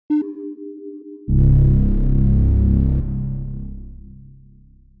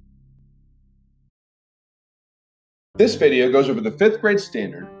This video goes over the 5th grade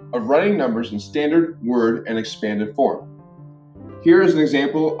standard of writing numbers in standard, word, and expanded form. Here is an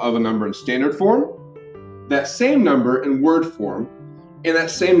example of a number in standard form, that same number in word form, and that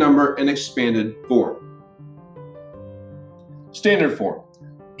same number in expanded form. Standard form,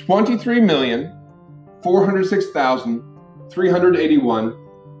 23,406,381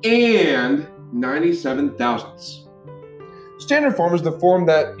 and 97 thousandths. Standard form is the form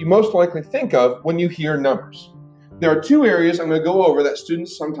that you most likely think of when you hear numbers. There are two areas I'm going to go over that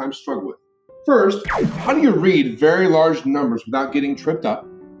students sometimes struggle with. First, how do you read very large numbers without getting tripped up?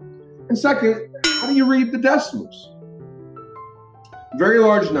 And second, how do you read the decimals? Very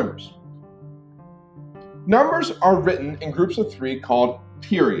large numbers. Numbers are written in groups of 3 called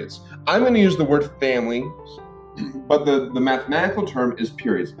periods. I'm going to use the word family, but the mathematical term is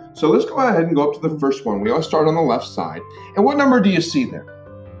periods. So let's go ahead and go up to the first one. We always start on the left side. And what number do you see there?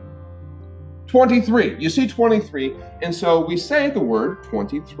 23. You see 23, and so we say the word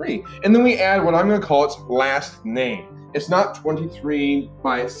 23. And then we add what I'm going to call its last name. It's not 23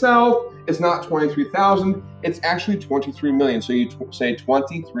 by itself. It's not 23,000. It's actually 23 million. So you say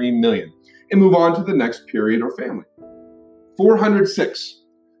 23 million. And move on to the next period or family. 406.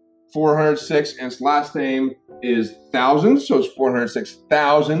 406, and its last name is thousand, so it's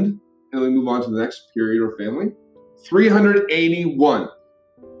 406,000. And then we move on to the next period or family. 381.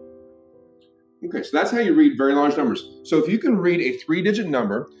 Okay, so that's how you read very large numbers. So if you can read a 3-digit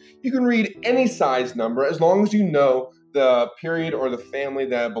number, you can read any size number as long as you know the period or the family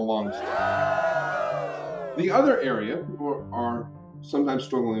that it belongs to. The other area people are sometimes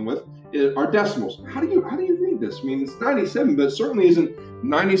struggling with are decimals. How do you read this? I mean, it's 97, but it certainly isn't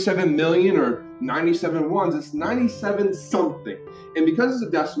 97 million or 97 ones. It's 97 something. And because it's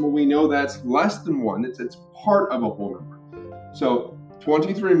a decimal, we know that's less than 1. It's part of a whole number. So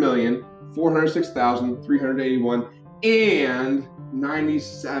 23,406,381 and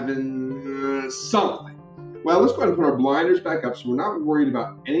 97 something. Well, let's go ahead and put our blinders back up so we're not worried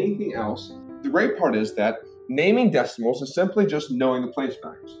about anything else. The great part is that naming decimals is simply just knowing the place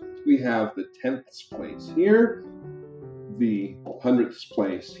values. We have the 10ths place here, the 100ths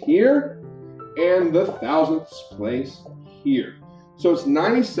place here, and the 1000ths place here. So it's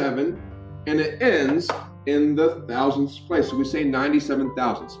 97, and it ends in the thousandths place. So we say 97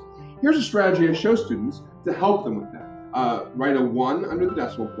 thousandths. Here's a strategy I show students to help them with that. Write a 1 under the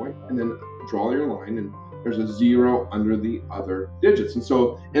decimal point, and then draw your line, and there's a 0 under the other digits. And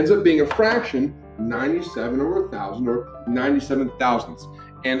so it ends up being a fraction, 97 over 1,000, or 97 thousandths.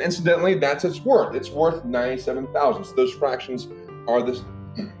 And incidentally, that's its worth. It's worth 97 thousandths. Those fractions are the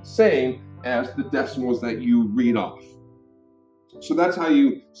same as the decimals that you read off. So that's how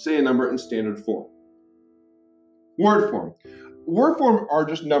you say a number in standard form. Word form. Word form are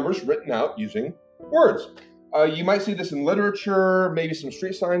just numbers written out using words. You might see this in literature, maybe some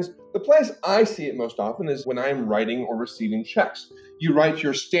street signs. The place I see it most often is when I'm writing or receiving checks. You write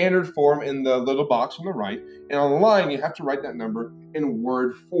your standard form in the little box on the right, and on the line you have to write that number in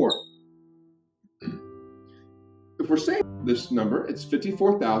word form. If we're saying this number, it's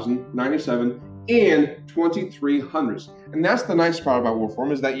 54,097 and 23 hundredths. And that's the nice part about word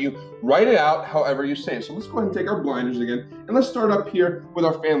form, is that you write it out however you say it. So let's go ahead and take our blinders again, and let's start up here with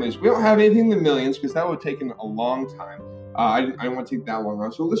our families. We don't have anything in the millions because that would have taken a long time. I don't want to take that long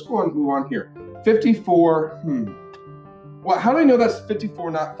on. So let's go on and move on here. 54, Well, how do I know that's 54,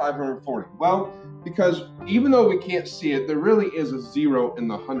 not 540? Well, because even though we can't see it, there really is a 0 in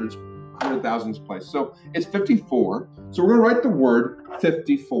the hundred thousands place. So it's 54. So we're going to write the word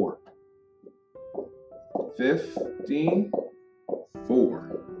 54.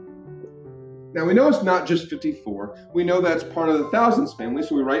 54. Now we know it's not just 54. We know that's part of the thousands family,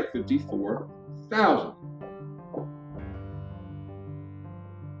 so we write 54,000.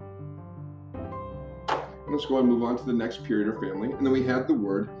 Let's go ahead and move on to the next period or family, and then we have the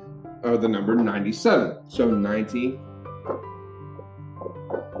word or the number 97. So 97.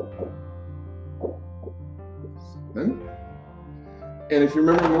 And if you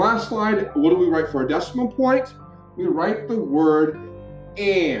remember in the last slide, what do we write for a decimal point? We write the word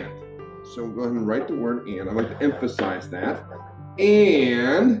and. So we'll go ahead and write the word and. I like to emphasize that.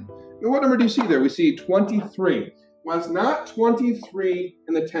 And what number do you see there? We see 23. Well, it's not 23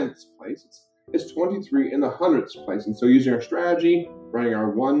 in the 10th place. It's 23 in the 100ths place. And so using our strategy, writing our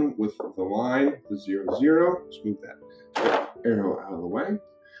 1 with the line, the 0, 0, let's move that arrow out of the way.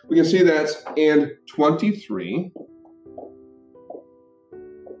 We can see that's and 23.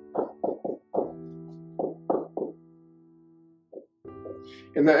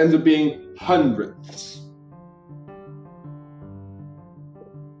 And that ends up being hundredths.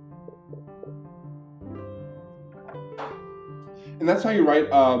 that's how you write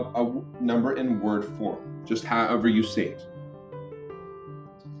a number in word form, just however you say it.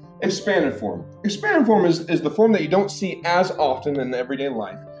 Expanded form. Expanded form is the form that you don't see as often in everyday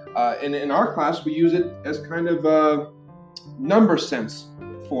life. In our class, we use it as kind of a number sense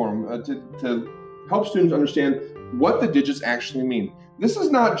form to help students understand what the digits actually mean. This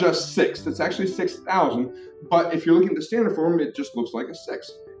is not just 6, it's actually 6,000, but if you're looking at the standard form, it just looks like a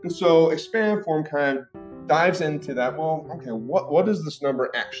 6. And so expanded form kind of dives into that, well, okay, what does this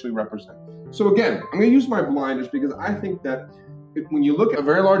number actually represent? So again, I'm going to use my blinders because I think that when you look at a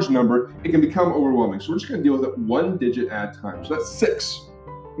very large number, it can become overwhelming. So we're just going to deal with it one digit at a time. So that's 6.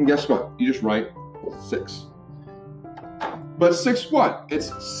 And guess what? You just write 6. But 6 what?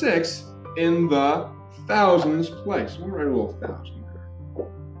 It's 6 in the thousands place. We'll write a little thousand here.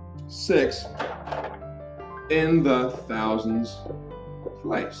 6 in the thousands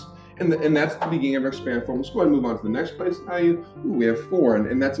place. And that's the beginning of our expanded form. Let's go ahead and move on to the next place value. Ooh, we have 4,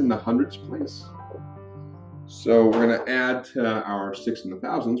 and that's in the hundreds place. So we're going to add to our 6 in the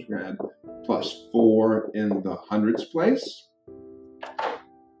thousands. We're going to add plus 4 in the hundreds place.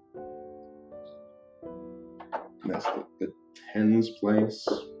 And that's the tens place.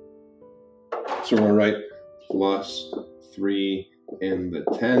 So we're going to write plus 3 in the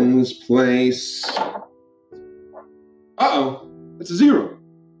tens place. Uh-oh, it's a 0.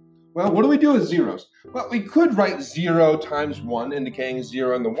 Well, what do we do with zeros? Well, we could write 0 times 1, indicating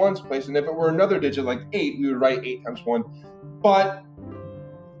 0 in the ones place, and if it were another digit like 8, we would write 8 times 1. But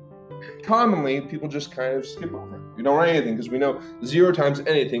commonly, people just kind of skip over it. We don't write anything because we know 0 times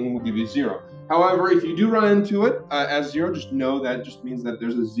anything will give you 0. However, if you do run into it as 0, just know that it just means that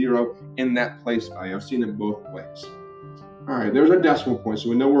there's a 0 in that place value. I've seen it both ways. All right, there's our decimal point, so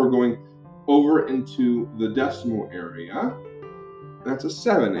we know we're going over into the decimal area. That's a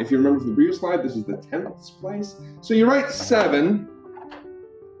 7. If you remember from the previous slide, this is the tenths place. So you write 7.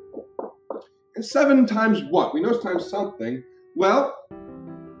 And 7 times what? We know it's times something. Well,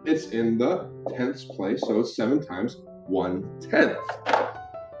 it's in the tenths place, so it's 7 times 1/10.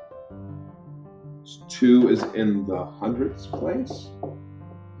 2 is in the hundredths place.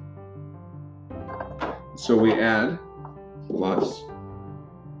 So we add plus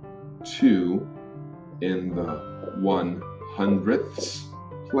 2 in the 1/100ths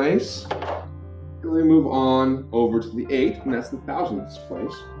place. And we move on over to the 8, and that's the thousandths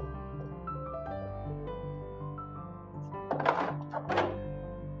place.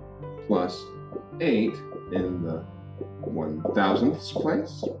 Plus 8 in the 1,000ths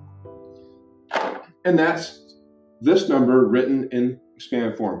place. And that's this number written in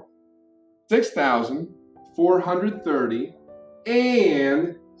expanded form. 6,430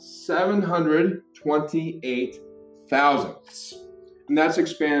 and 728 thousandths. And that's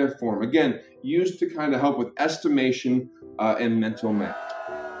expanded form. Again, used to kind of help with estimation and mental math.